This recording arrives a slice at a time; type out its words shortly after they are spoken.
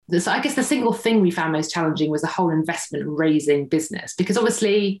so I guess the single thing we found most challenging was the whole investment raising business, because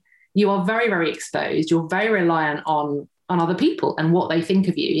obviously you are very, very exposed. You're very reliant on other people and what they think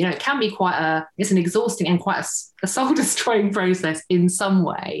of you. You know, it can be it's an exhausting and quite a soul destroying process in some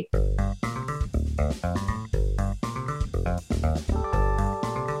way.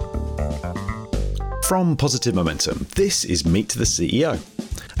 From Positive Momentum, this is Meet the CEO,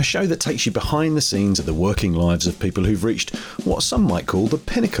 a show that takes you behind the scenes of the working lives of people who've reached what some might call the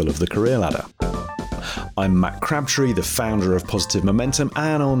pinnacle of the career ladder. I'm Matt Crabtree, the founder of Positive Momentum,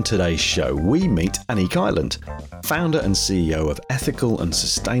 and on today's show we meet Annick, founder and CEO of ethical and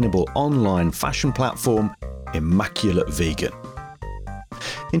sustainable online fashion platform Immaculate Vegan.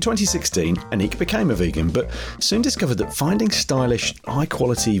 In 2016, Annick became a vegan, but soon discovered that finding stylish,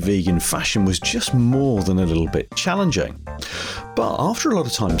 high-quality vegan fashion was just more than a little bit challenging. But after a lot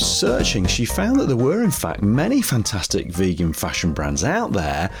of time searching, she found that there were in fact many fantastic vegan fashion brands out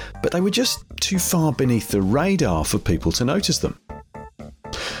there, but they were just too far beneath the radar for people to notice them.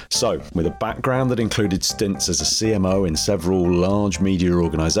 So, with a background that included stints as a CMO in several large media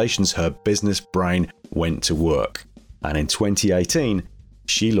organisations, her business brain went to work. And in 2018,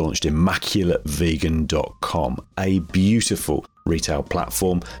 she launched ImmaculateVegan.com, a beautiful retail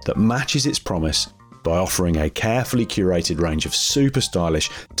platform that matches its promise by offering a carefully curated range of super stylish,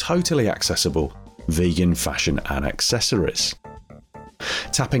 totally accessible vegan fashion and accessories.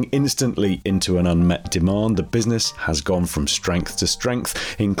 Tapping instantly into an unmet demand, the business has gone from strength to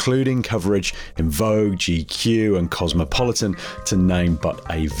strength, including coverage in Vogue, GQ and Cosmopolitan, to name but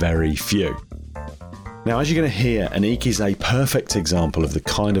a very few. Now, as you're going to hear, Annick is a perfect example of the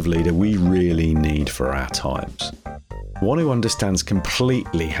kind of leader we really need for our times. One who understands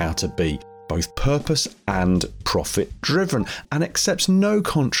completely how to be both purpose and profit driven and accepts no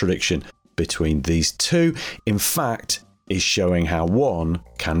contradiction between these two. In fact, is showing how one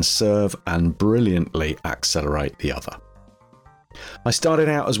can serve and brilliantly accelerate the other. I started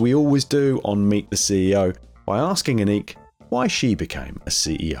out, as we always do on Meet the CEO, by asking Annick why she became a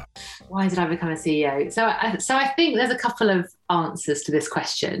CEO. Why did I become a CEO? So I think there's a couple of answers to this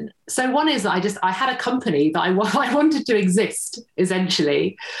question. So one is that I had a company that I wanted to exist,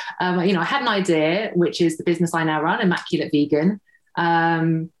 essentially. I had an idea, which is the business I now run, Immaculate Vegan,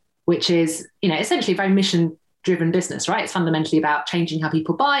 which is, essentially a very mission-driven business, right? It's fundamentally about changing how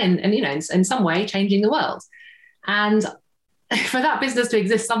people buy and in some way changing the world. And for that business to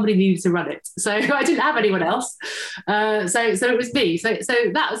exist, somebody needed to run it. So I didn't have anyone else. So it was me. So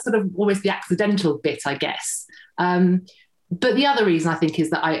that was sort of almost the accidental bit, I guess. But the other reason I think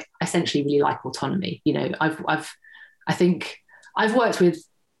is that I essentially really like autonomy. I think I've worked with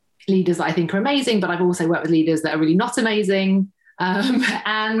leaders that I think are amazing, but I've also worked with leaders that are really not amazing. And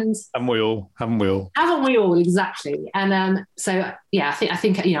haven't we all? Haven't we all? Exactly. And I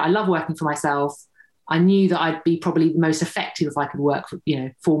think I love working for myself. I knew that I'd be probably the most effective if I could work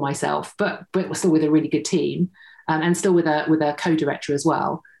for myself, but still with a really good team, and still with a co-director as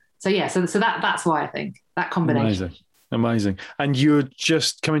well. So that's why I think that combination. Amazing. And you're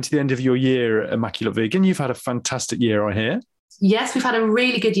just coming to the end of your year at Immaculate Vegan. You've had a fantastic year, I hear. Yes, we've had a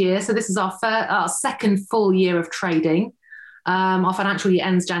really good year. So this is our second full year of trading. Our financial year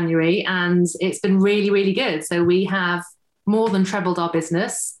ends January, and it's been really, really good. So we have more than trebled our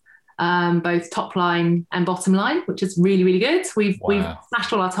business. Both top line and bottom line, which is really, really good. We've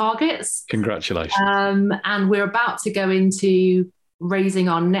smashed all our targets. Congratulations. And we're about to go into raising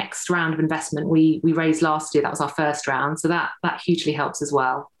our next round of investment. We raised last year. That was our first round. So that hugely helps as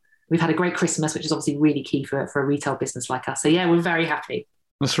well. We've had a great Christmas, which is obviously really key for a retail business like us. So yeah, we're very happy.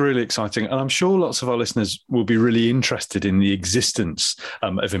 That's really exciting. And I'm sure lots of our listeners will be really interested in the existence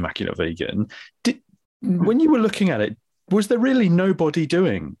of Immaculate Vegan. When you were looking at it, was there really nobody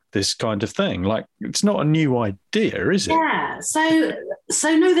doing this kind of thing? Like, it's not a new idea, is it? Yeah. So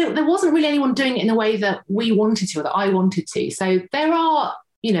no, there wasn't really anyone doing it in the way that we wanted to, or that I wanted to. So there are,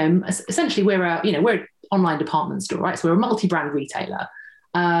 essentially we're an online department store, right? So we're a multi-brand retailer.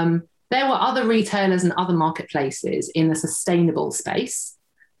 There were other retailers and other marketplaces in the sustainable space,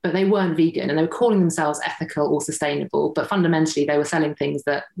 but they weren't vegan, and they were calling themselves ethical or sustainable. But fundamentally, they were selling things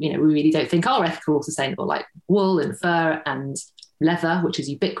that, we really don't think are ethical or sustainable, like wool and fur and leather, which is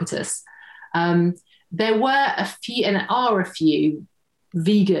ubiquitous. There were a few, and are a few,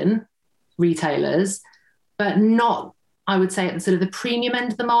 vegan retailers, but not, I would say, at the sort of the premium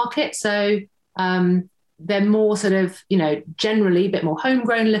end of the market. So they're more sort of, generally a bit more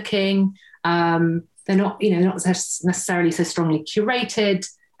homegrown looking. They're not, not necessarily so strongly curated.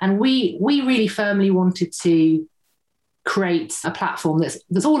 And we really firmly wanted to create a platform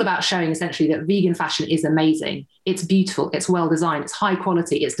that's all about showing essentially that vegan fashion is amazing. It's beautiful, it's well designed, it's high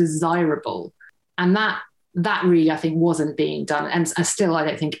quality, it's desirable. And that really, I think, wasn't being done, and still I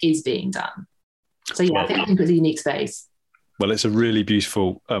don't think is being done. So yeah, I think it was a unique space. Well, it's a really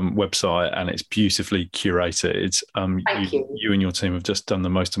beautiful website, and it's beautifully curated. Thank you. You and your team have just done the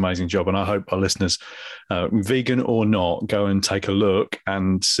most amazing job. And I hope our listeners, vegan or not, go and take a look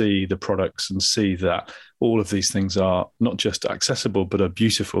and see the products and see that all of these things are not just accessible, but are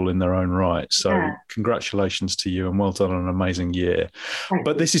beautiful in their own right. So congratulations to you, and well done on an amazing year.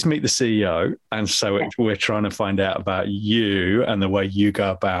 But this is Meet the CEO. And so we're trying to find out about you and the way you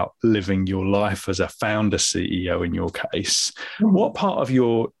go about living your life as a founder CEO in your case. Mm-hmm. What part of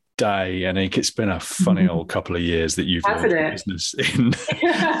your day, Annick, it's been a funny old couple of years that you've launched a business in.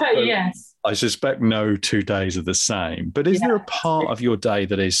 Yes. I suspect no 2 days are the same. But is there a part of your day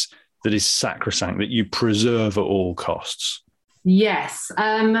that is sacrosanct, that you preserve at all costs? Yes.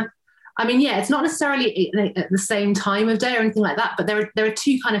 I mean, it's not necessarily at the same time of day or anything like that, but there are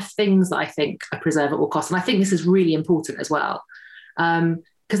two kind of things that I think I preserve at all costs. And I think this is really important as well.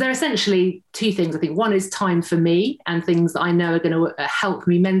 Because there are essentially two things. I think one is time for me and things that I know are going to help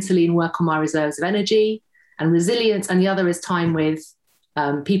me mentally and work on my reserves of energy and resilience. And the other is time with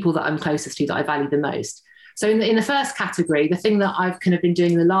people that I'm closest to, that I value the most. So in the first category, the thing that I've kind of been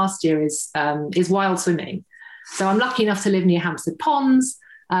doing the last year is wild swimming. So I'm lucky enough to live near Hampstead Ponds,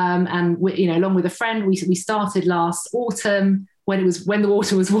 and along with a friend, we started last autumn when the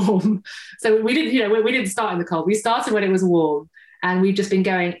water was warm. So we didn't start in the cold. We started when it was warm, and we've just been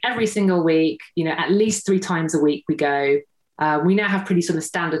going every single week. At least 3 times a week we go. We now have pretty sort of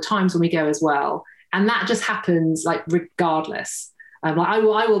standard times when we go as well, and that just happens like regardless. I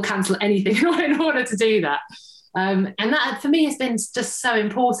will cancel anything in order to do that. And that for me has been just so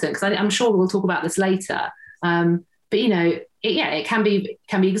important, because I'm sure we'll talk about this later. But it can be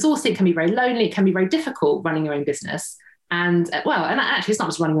exhausting, it can be very lonely, it can be very difficult running your own business. And actually it's not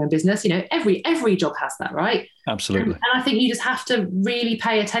just running your own business, every job has that, right? Absolutely. And I think you just have to really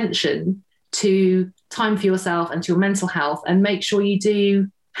pay attention to time for yourself and to your mental health, and make sure you do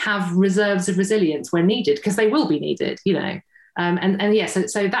have reserves of resilience when needed, because they will be needed, so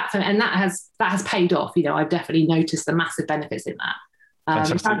that has paid off. I've definitely noticed the massive benefits in that.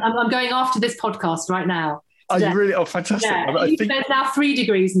 I'm going after this podcast right now. Are you really? Oh, fantastic! Yeah, I think there's now 3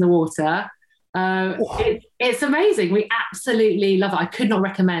 degrees in the water. It's amazing. We absolutely love it. I could not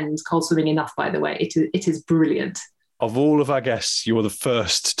recommend cold swimming enough. By the way, it is brilliant. Of all of our guests, you're the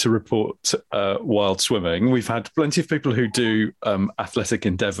first to report wild swimming. We've had plenty of people who do athletic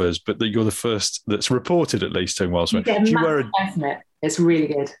endeavours, but you're the first that's reported at least doing wild swimming. It's really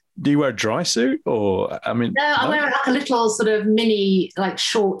good. Do you wear a dry suit, or No, I wear like a little sort of mini like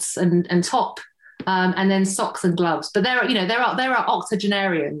shorts and top, and then socks and gloves. But there are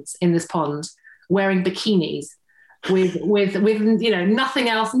octogenarians in this pond wearing bikinis with nothing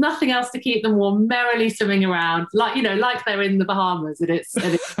else to keep them warm, merrily swimming around like they're in the Bahamas, and it's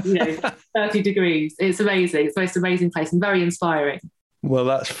 30 degrees. It's amazing. It's the most amazing place and very inspiring. Well,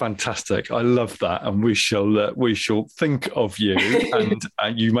 that's fantastic. I love that, and we shall think of you, and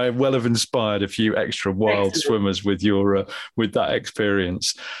you may well have inspired a few extra wild swimmers with your with that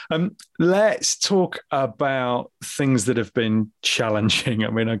experience. Let's talk about things that have been challenging. I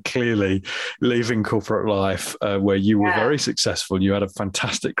mean, clearly leaving corporate life, where you were very successful, you had a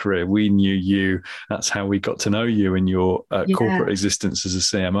fantastic career. We knew you. That's how we got to know you in your corporate existence as a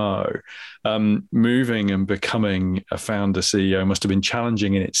CMO. Moving and becoming a founder CEO must have been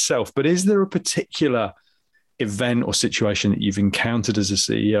challenging in itself, but is there a particular event or situation that you've encountered as a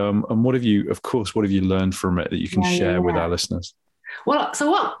CEO, and what have you learned from it that you can share with our listeners? Well,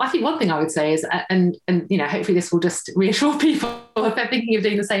 I think one thing I would say is, and hopefully this will just reassure people if they're thinking of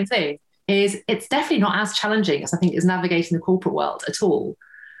doing the same thing, is it's definitely not as challenging as I think is navigating the corporate world at all.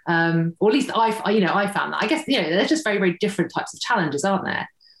 Or at least I found that. I guess there's just very, very different types of challenges, aren't there?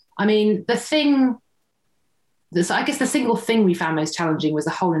 I mean, the single thing we found most challenging was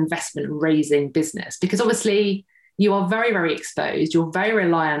the whole investment and raising business, because obviously you are very, very exposed. You're very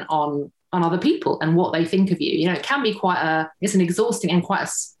reliant on other people and what they think of you. It can be it's an exhausting and quite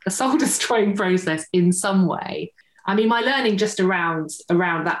a soul-destroying process in some way. I mean, my learning just around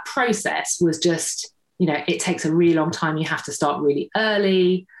that process was just, it takes a really long time. You have to start really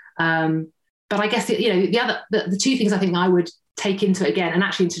early. But I guess, the two things I think I would take into it again, and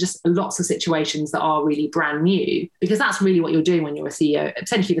actually into just lots of situations that are really brand new, because that's really what you're doing when you're a CEO,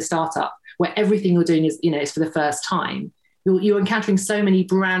 essentially the startup, where everything you're doing is for the first time. You're encountering so many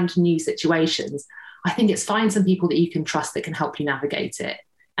brand new situations. I think it's find some people that you can trust that can help you navigate it.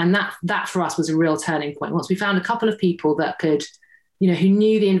 And that for us was a real turning point. Once we found a couple of people that could, who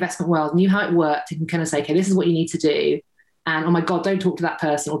knew the investment world, knew how it worked, and can kind of say, okay, this is what you need to do. And, oh my God, don't talk to that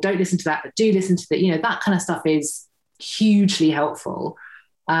person, or don't listen to that, but do listen to that kind of stuff is hugely helpful.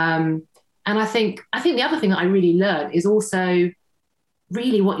 And I think the other thing that I really learned is also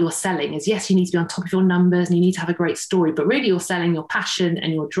really what you're selling is, yes, you need to be on top of your numbers and you need to have a great story, but really you're selling your passion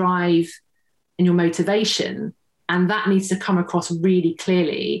and your drive and your motivation. And that needs to come across really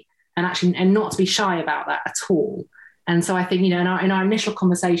clearly and not to be shy about that at all. And so I think, in our initial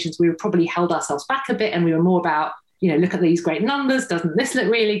conversations, we probably held ourselves back a bit, and we were more about, look at these great numbers. Doesn't this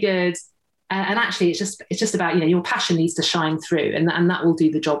look really good? And actually, it's just about, your passion needs to shine through, and that will do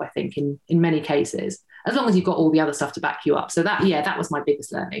the job, I think, in many cases, as long as you've got all the other stuff to back you up. So that was my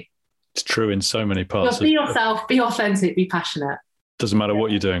biggest learning. It's true in so many parts. Be yourself, be authentic, be passionate. Doesn't matter what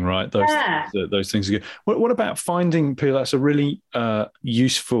you're doing, right? Those things are good. What about finding people? That's a really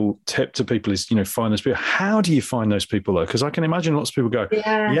useful tip to people is, find those people. How do you find those people though? Because I can imagine lots of people go,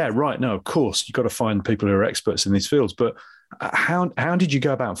 yeah, right. No, of course, you've got to find people who are experts in these fields. But how did you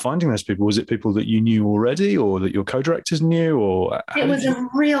go about finding those people? Was it people that you knew already, or that your co-directors knew, or? It was a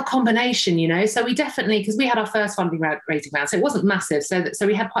real combination, So we definitely, because we had our first funding raising round, so it wasn't massive. So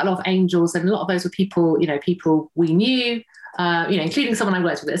we had quite a lot of angels, and a lot of those were people, people we knew. Including someone I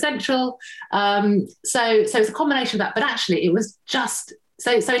worked with at Essential. So it's a combination of that, but actually it was just,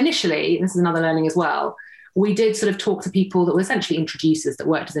 so initially, this is another learning as well, we did sort of talk to people that were essentially introducers, that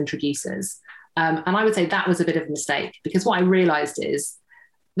worked as introducers. And I would say that was a bit of a mistake, because what I realized is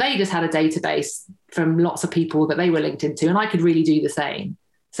they just had a database from lots of people that they were linked into, and I could really do the same.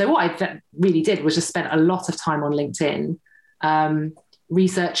 So what I really did was just spent a lot of time on LinkedIn,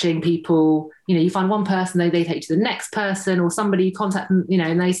 researching people. You find one person, they take you to the next person, or somebody you contact them,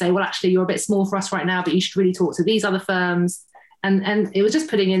 and they say, well, actually, you're a bit small for us right now, but you should really talk to these other firms. And it was just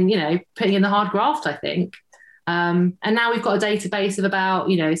putting in the hard graft, I think. And now we've got a database of about,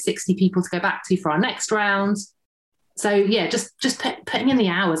 60 people to go back to for our next round. So yeah, just putting in the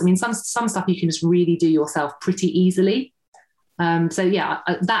hours. I mean, some stuff you can just really do yourself pretty easily. So yeah,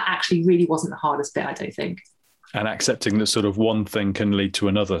 that actually really wasn't the hardest bit, I don't think. And accepting that sort of one thing can lead to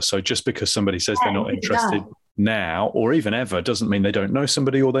another. So just because somebody says they're not interested now or even ever doesn't mean they don't know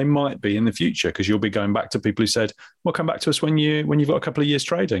somebody, or they might be in the future, because you'll be going back to people who said, well, come back to us when you've got a couple of years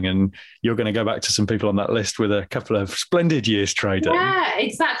trading, and you're going to go back to some people on that list with a couple of splendid years trading. Yeah,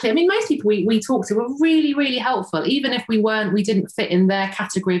 exactly. I mean, most people we talked to were really, really helpful. Even if we didn't fit in their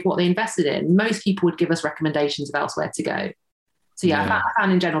category of what they invested in, most people would give us recommendations of elsewhere to go. So yeah. I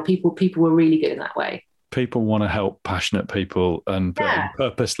found in general, people were really good in that way. People want to help passionate people and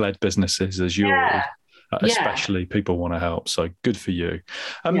purpose-led businesses as yours, especially people want to help. So good for you.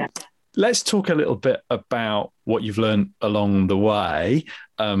 Let's talk a little bit about what you've learned along the way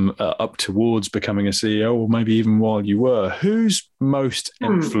up towards becoming a CEO, or maybe even while you were. Who's most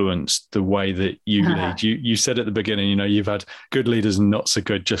influenced the way that you lead? You said at the beginning, you've had good leaders and not so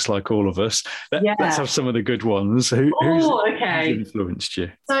good, just like all of us. Let's have some of the good ones. Who's influenced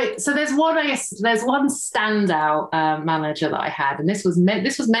you? So there's one standout manager that I had, and this was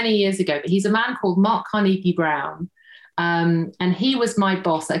many years ago, but he's a man called Mark Carnegie Brown. And he was my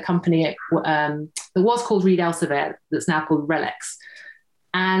boss at a company that was called Reed Elsevier, that's now called Relics.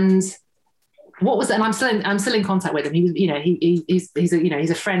 And I'm still in contact with him. He was, he's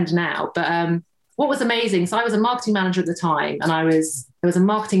a friend now. But what was amazing? So I was a marketing manager at the time, and there was a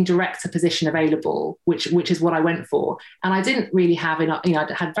marketing director position available, which is what I went for. And I didn't really have enough.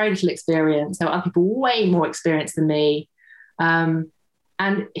 I had very little experience. There were other people way more experienced than me, and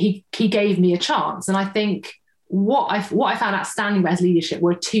he gave me a chance. And I think what I found outstanding about his leadership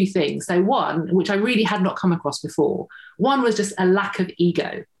were two things. So one, which I really had not come across before, one was just a lack of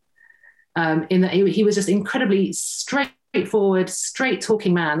ego, in that he was just incredibly straightforward,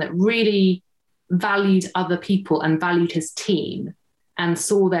 straight-talking man that really valued other people and valued his team and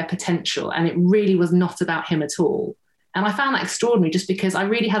saw their potential. And it really was not about him at all. And I found that extraordinary, just because I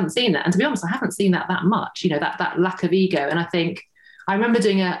really hadn't seen that. And to be honest, I haven't seen that much, that lack of ego. And I think I remember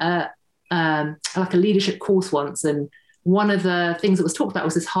doing like a leadership course once, and one of the things that was talked about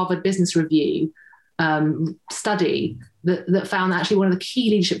was this Harvard Business Review study that found that actually one of the key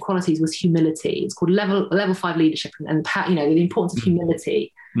leadership qualities was humility. It's called level 5 leadership, and the importance of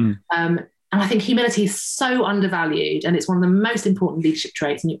humility. And I think humility is so undervalued, and it's one of the most important leadership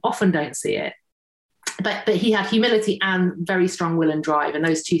traits, and you often don't see it. But he had humility and very strong will and drive, and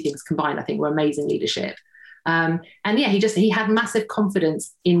those two things combined, I think, were amazing leadership. He had massive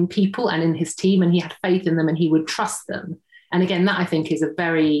confidence in people and in his team, and he had faith in them, and he would trust them. And again, that I think is a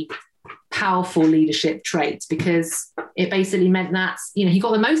very powerful leadership traits, because it basically meant that, he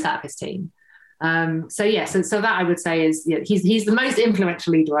got the most out of his team. So that I would say is, he's the most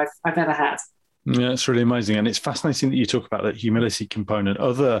influential leader I've ever had. Yeah, it's really amazing. And it's fascinating that you talk about that humility component.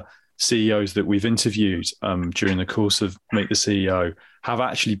 Other CEOs that we've interviewed during the course of Meet the CEO have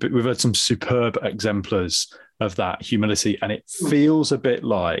actually, we've had some superb exemplars of that humility. And it feels a bit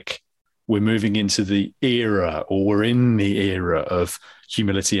like we're moving into the era, or we're in the era of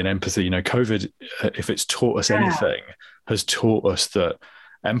humility and empathy. COVID, if it's taught us anything, has taught us that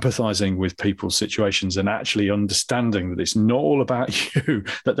empathizing with people's situations and actually understanding that it's not all about you,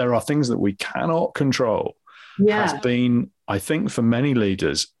 that there are things that we cannot control, has been, I think, for many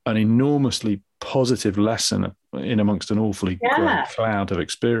leaders, an enormously positive lesson in amongst an awfully great cloud of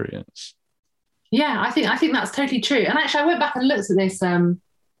experience. Yeah, I think that's totally true. And actually, I went back and looked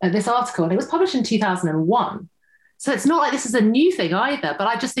at this article, and it was published in 2001. So it's not like this is a new thing either, but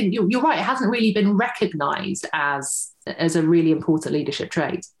I just think you're right. It hasn't really been recognized as a really important leadership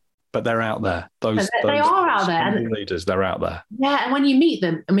trait. But they're out there. Those are out there. And leaders, they're out there. Yeah, and when you meet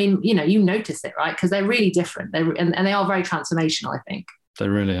them, I mean, you notice it, right? Because they're really different. And they are very transformational, I think. They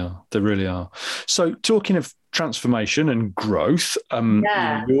really are. They really are. So talking of transformation and growth,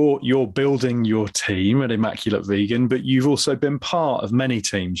 you're building your team at Immaculate Vegan, but you've also been part of many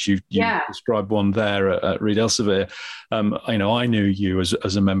teams. You described one there at Reed Elsevier. I knew you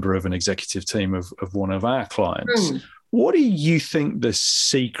as a member of an executive team of one of our clients. What do you think the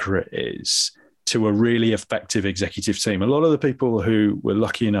secret is to a really effective executive team? A lot of the people who were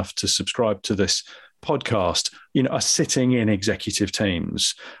lucky enough to subscribe to this podcast, are sitting in executive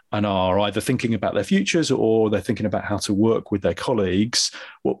teams and are either thinking about their futures or they're thinking about how to work with their colleagues.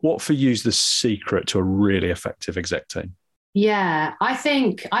 What for you is the secret to a really effective exec team? Yeah, I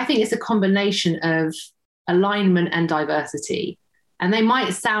think it's a combination of alignment and diversity, and they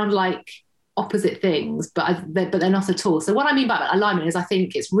might sound like opposite things, but they're not at all. So what I mean by alignment is, I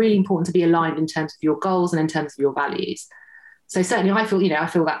think it's really important to be aligned in terms of your goals and in terms of your values. So certainly I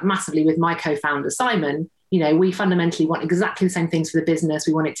feel that massively with my co-founder, Simon. We fundamentally want exactly the same things for the business.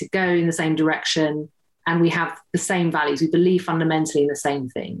 We want it to go in the same direction, and we have the same values. We believe fundamentally in the same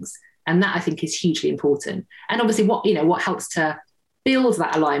things. And that, I think, is hugely important. And obviously what helps to build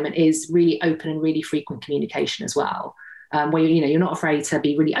that alignment is really open and really frequent communication as well, where, you're not afraid to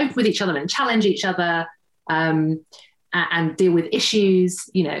be really open with each other and challenge each other, and deal with issues,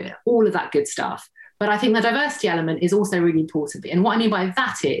 all of that good stuff. But I think the diversity element is also really important. And what I mean by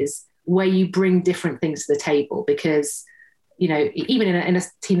that is where you bring different things to the table, because, even in a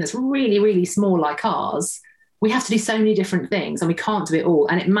team that's really, really small like ours, we have to do so many different things and we can't do it all.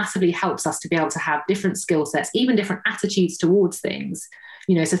 And it massively helps us to be able to have different skill sets, even different attitudes towards things.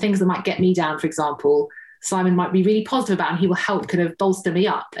 So things that might get me down, for example, Simon might be really positive about, and he will help kind of bolster me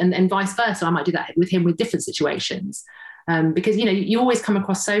up, and vice versa. I might do that with him with different situations. Because, you always come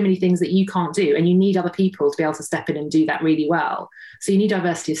across so many things that you can't do, and you need other people to be able to step in and do that really well. So you need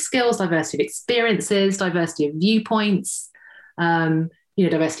diversity of skills, diversity of experiences, diversity of viewpoints,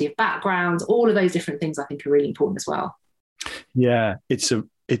 diversity of backgrounds. All of those different things I think are really important as well. Yeah, it's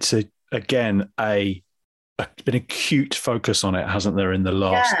again an acute focus on it, hasn't there, in the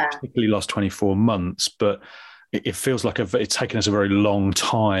particularly last 24 months, but it feels like it's taken us a very long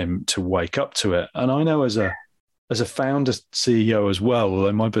time to wake up to it. And I know as a founder CEO as well,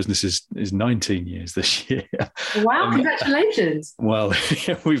 although my business is 19 years this year. Wow, congratulations. Well,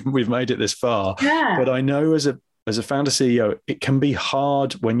 we've made it this far. Yeah. But I know as a founder CEO, it can be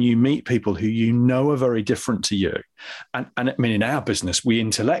hard when you meet people who are very different to you. And I mean, in our business, we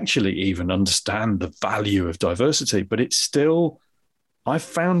intellectually even understand the value of diversity, but it's still, I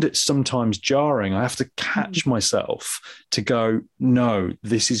found it sometimes jarring. I have to catch myself to go, no,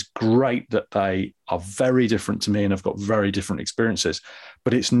 this is great that they are very different to me and have got very different experiences,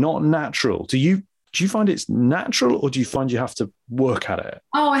 but it's not natural. Do you find it's natural, or do you find you have to work at it?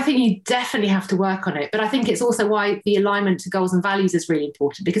 Oh, I think you definitely have to work on it. But I think it's also why the alignment to goals and values is really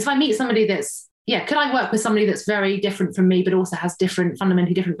important, because if I meet somebody could I work with somebody that's very different from me, but also has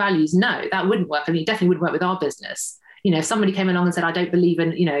fundamentally different values? No, that wouldn't work. I mean, it definitely wouldn't work with our business. If somebody came along and said, I don't believe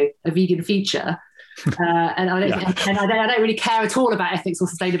in, a vegan future, and I don't really care at all about ethics or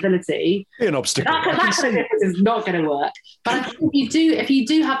sustainability, an obstacle. That kind of difference is not going to work. But I think if you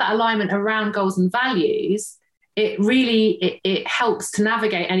do have that alignment around goals and values, it really it helps to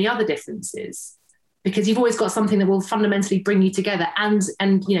navigate any other differences, because you've always got something that will fundamentally bring you together. And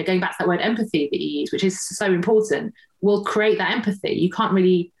going back to that word empathy that you use, which is so important, will create that empathy. You can't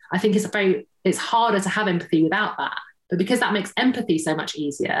really. I think it's harder to have empathy without that. But because that makes empathy so much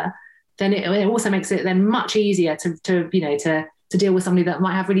easier, then it also makes it then much easier to to deal with somebody that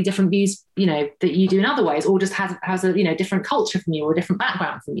might have really different views, that you do in other ways, or just has a different culture from you or a different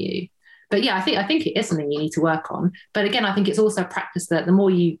background from you. But yeah, I think it is something you need to work on. But again, I think it's also a practice that the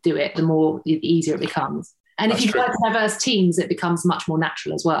more you do it, the easier it becomes. And if you work in diverse teams, it becomes much more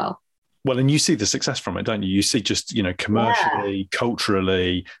natural as well. Well, and you see the success from it, don't you? You see just, commercially,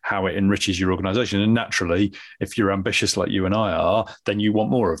 culturally, how it enriches your organization. And naturally, if you're ambitious like you and I are, then you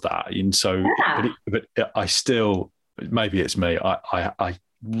want more of that. And so, but I still, maybe it's me, I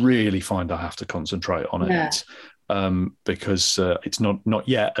really find I have to concentrate on it. Because it's not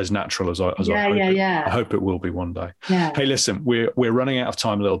yet as natural as I hope. I hope it will be one day. Yeah. Hey, listen, we're running out of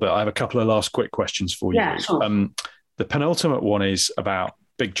time a little bit. I have a couple of last quick questions for you. Yeah, sure. The penultimate one is about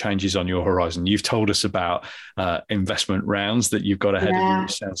big changes on your horizon. You've told us about investment rounds that you've got ahead of you,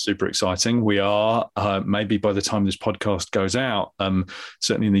 which sounds super exciting. We are, maybe by the time this podcast goes out,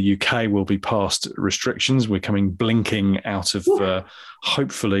 certainly in the UK, we'll be past restrictions. We're coming blinking out of,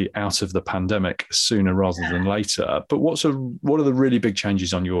 hopefully out of the pandemic sooner rather than later. But what are the really big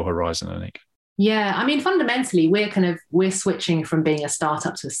changes on your horizon, Annick? Yeah, I mean, fundamentally, we're switching from being a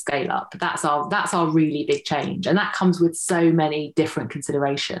startup to a scale up. That's our really big change, and that comes with so many different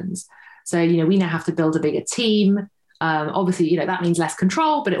considerations. So we now have to build a bigger team. Obviously, that means less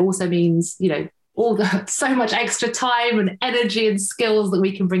control, but it also means so much extra time and energy and skills that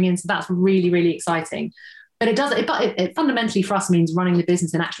we can bring in. So that's really, really exciting. But it fundamentally for us means running the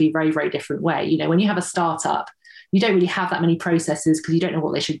business in actually a very, very different way. When you have a startup, you don't really have that many processes because you don't know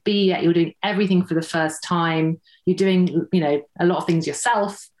what they should be yet. You're doing everything for the first time. You're doing, a lot of things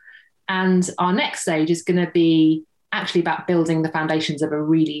yourself. And our next stage is going to be actually about building the foundations of a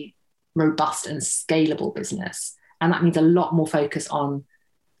really robust and scalable business. And that means a lot more focus on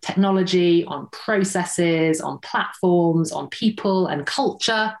technology, on processes, on platforms, on people and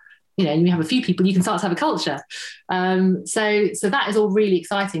culture. You have a few people, you can start to have a culture. So that is all really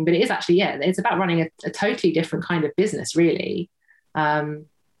exciting, but it is actually, it's about running a totally different kind of business, really. But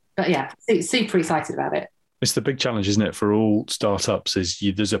yeah, super excited about it. It's the big challenge, isn't it, for all startups is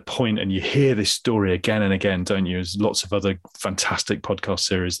there's a point, and you hear this story again and again, don't you? There's lots of other fantastic podcast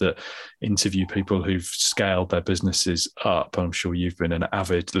series that interview people who've scaled their businesses up. I'm sure you've been an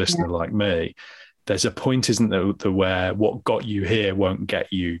avid listener like me. There's a point, isn't there, where what got you here won't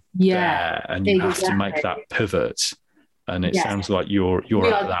get you there, and you have to make that pivot. And it sounds like you're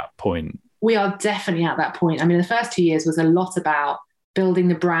at that point. We are definitely at that point. I mean, the first 2 years was a lot about building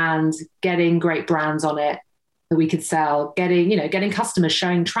the brand, getting great brands on it that we could sell, getting customers,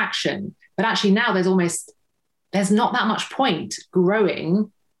 showing traction. But actually now there's not that much point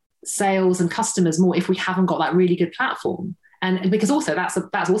growing sales and customers more if we haven't got that really good platform. And because also that's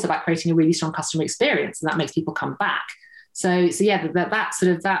also about creating a really strong customer experience, and that makes people come back. So yeah, that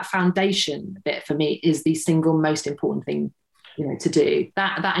sort of that foundation bit for me is the single most important thing, to do.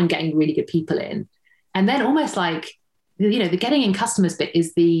 That and getting really good people in, and then almost like the getting in customers bit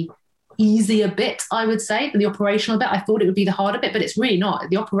is the easier bit, I would say, than the operational bit. I thought it would be the harder bit, but it's really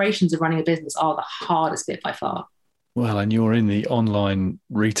not. The operations of running a business are the hardest bit by far. Well, and you're in the online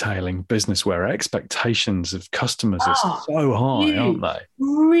retailing business where expectations of customers are so high, aren't they?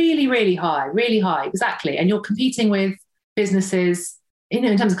 Really, really high, exactly. And you're competing with businesses,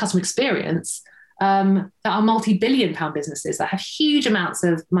 in terms of customer experience, that are multi-billion pound businesses that have huge amounts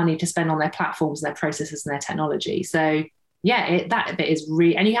of money to spend on their platforms and their processes and their technology. So yeah, that bit is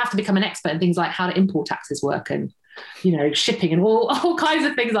really, and you have to become an expert in things like how to import taxes work and, shipping and all kinds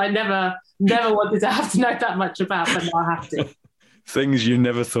of things I never wanted to have to know that much about, but now I have to. Things you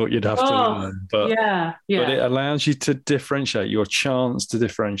never thought you'd have to learn. But, but it allows you to differentiate. Your chance to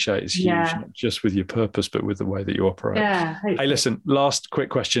differentiate is huge, not just with your purpose, but with the way that you operate. Yeah. Hey, listen, last quick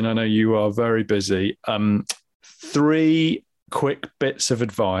question. I know you are very busy. 3 quick bits of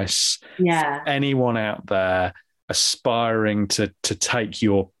advice for anyone out there aspiring to take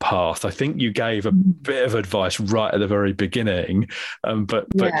your path. I think you gave a bit of advice right at the very beginning, but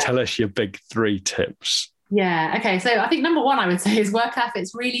tell us your big 3 tips. Yeah. Okay. So I think number 1, I would say, is work out if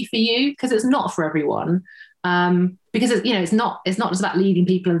it's really for you, because it's not for everyone. Because it's not just about leading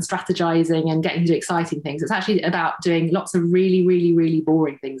people and strategizing and getting to do exciting things. It's actually about doing lots of really, really, really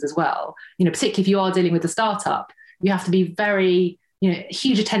boring things as well. Particularly if you are dealing with a startup, you have to be very,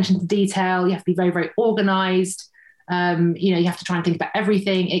 huge attention to detail. You have to be very, very organized. You have to try and think about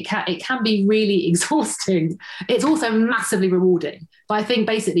everything. It can be really exhausting. It's also massively rewarding. But I think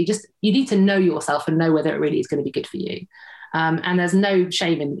basically just you need to know yourself and know whether it really is going to be good for you. And there's no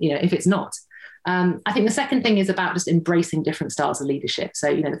shame in, if it's not. I think the second thing is about just embracing different styles of leadership.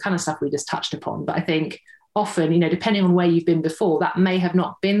 So, the kind of stuff we just touched upon. But I think often, depending on where you've been before, that may have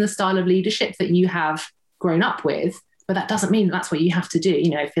not been the style of leadership that you have grown up with. but that doesn't mean that's what you have to do.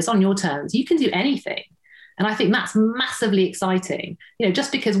 If it's on your terms, you can do anything. And I think that's massively exciting.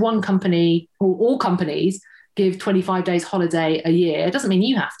 Just because one company or all companies give 25 days holiday a year, it doesn't mean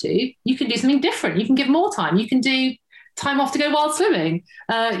you have to. You can do something different. You can give more time. You can do time off to go wild swimming.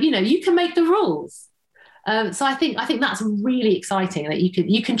 You can make the rules. So I think that's really exciting, that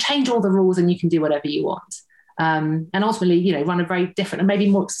you can change all the rules and you can do whatever you want. And ultimately, run a very different and maybe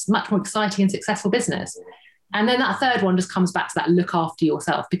much more exciting and successful business. And then that third one just comes back to that look after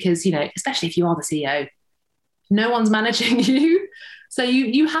yourself, because, especially if you are the CEO, no one's managing you. So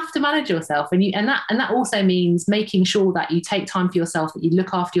you have to manage yourself. And that also means making sure that you take time for yourself, that you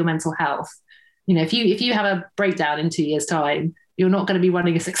look after your mental health. If you have a breakdown in 2 years' time, you're not going to be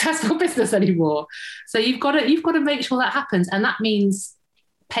running a successful business anymore. So you've got to make sure that happens. And that means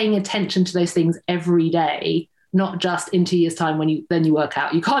paying attention to those things every day, not just in 2 years' time when you work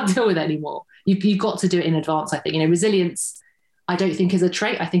out. You can't deal with it anymore. You've got to do it in advance, I think. Resilience, I don't think is a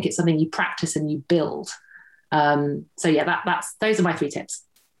trait. I think it's something you practice and you build. Those are my 3 tips.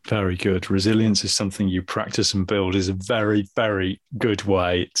 Very good. Resilience is something you practice and build is a very, very good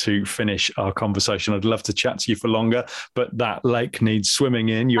way to finish our conversation. I'd love to chat to you for longer, but that lake needs swimming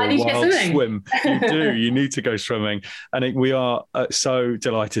in. You're a wild swim. You do. You need to go swimming. And we are so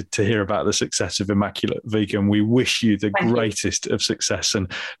delighted to hear about the success of Immaculate Vegan. We wish you the greatest of success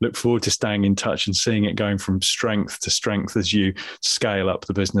and look forward to staying in touch and seeing it going from strength to strength as you scale up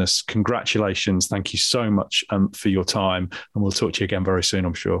the business. Congratulations. Thank you so much for your time. And we'll talk to you again very soon,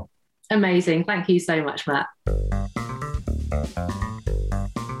 I'm sure. Amazing. Thank you so much, Matt.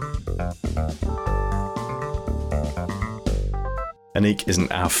 Annick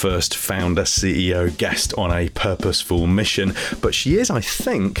isn't our first founder CEO guest on a purposeful mission, but she is, I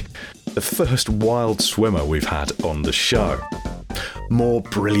think, the first wild swimmer we've had on the show. More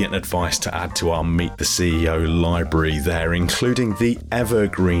brilliant advice to add to our Meet the CEO library there, including the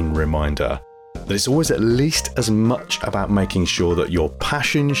evergreen reminder that it's always at least as much about making sure that your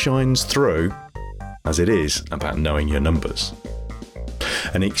passion shines through as it is about knowing your numbers.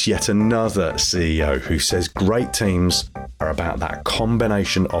 Annick's yet another CEO who says great teams are about that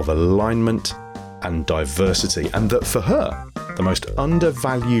combination of alignment and diversity, and that for her, the most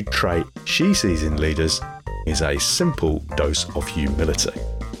undervalued trait she sees in leaders is a simple dose of humility.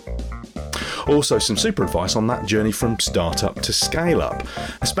 Also, some super advice on that journey from startup to scale up,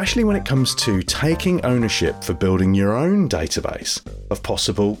 especially when it comes to taking ownership for building your own database of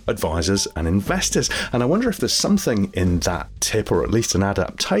possible advisors and investors. And I wonder if there's something in that tip, or at least an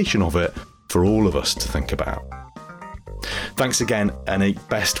adaptation of it, for all of us to think about. Thanks again, Annick.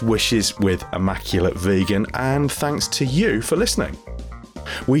 Best wishes with Immaculate Vegan, and thanks to you for listening.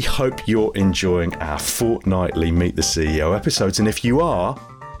 We hope you're enjoying our fortnightly Meet the CEO episodes, and if you are,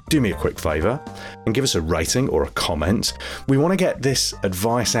 do me a quick favour and give us a rating or a comment. We want to get this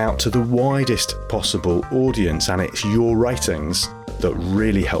advice out to the widest possible audience, and it's your ratings that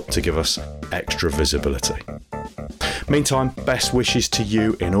really help to give us extra visibility. Meantime, best wishes to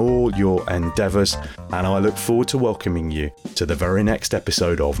you in all your endeavours, and I look forward to welcoming you to the very next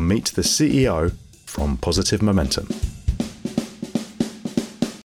episode of Meet the CEO from Positive Momentum.